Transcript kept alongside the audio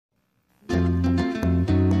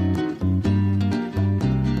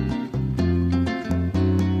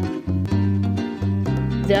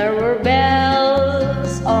There were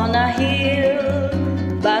bells on a hill,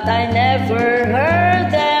 but I never heard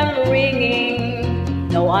them ringing.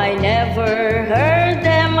 No, I never heard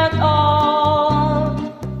them at all,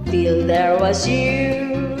 till there was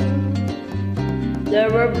you. There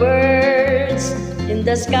were birds in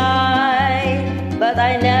the sky, but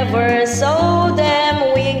I never saw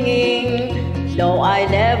them winging. No, I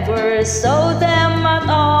never saw them at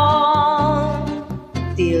all,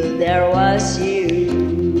 till there was you.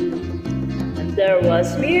 And there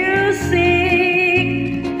was music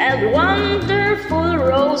and wonderful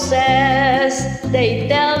roses, they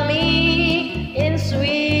tell me, in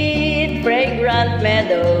sweet fragrant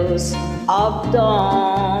meadows of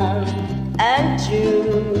dawn and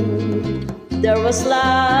June. There was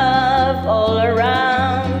love all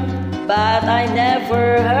around, but I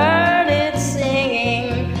never heard it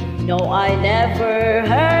singing. No, I never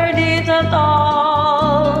heard it at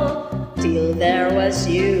all, till there was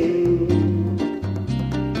you.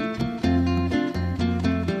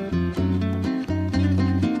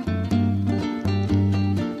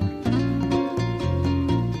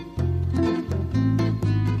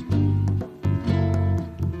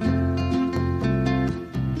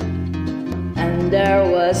 And there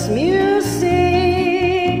was music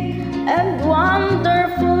and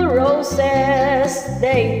wonderful roses,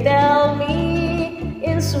 they tell me,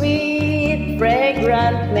 in sweet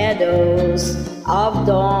fragrant meadows of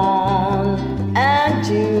dawn and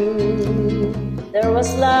June. There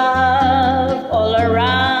was love all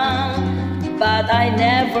around, but I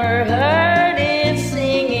never heard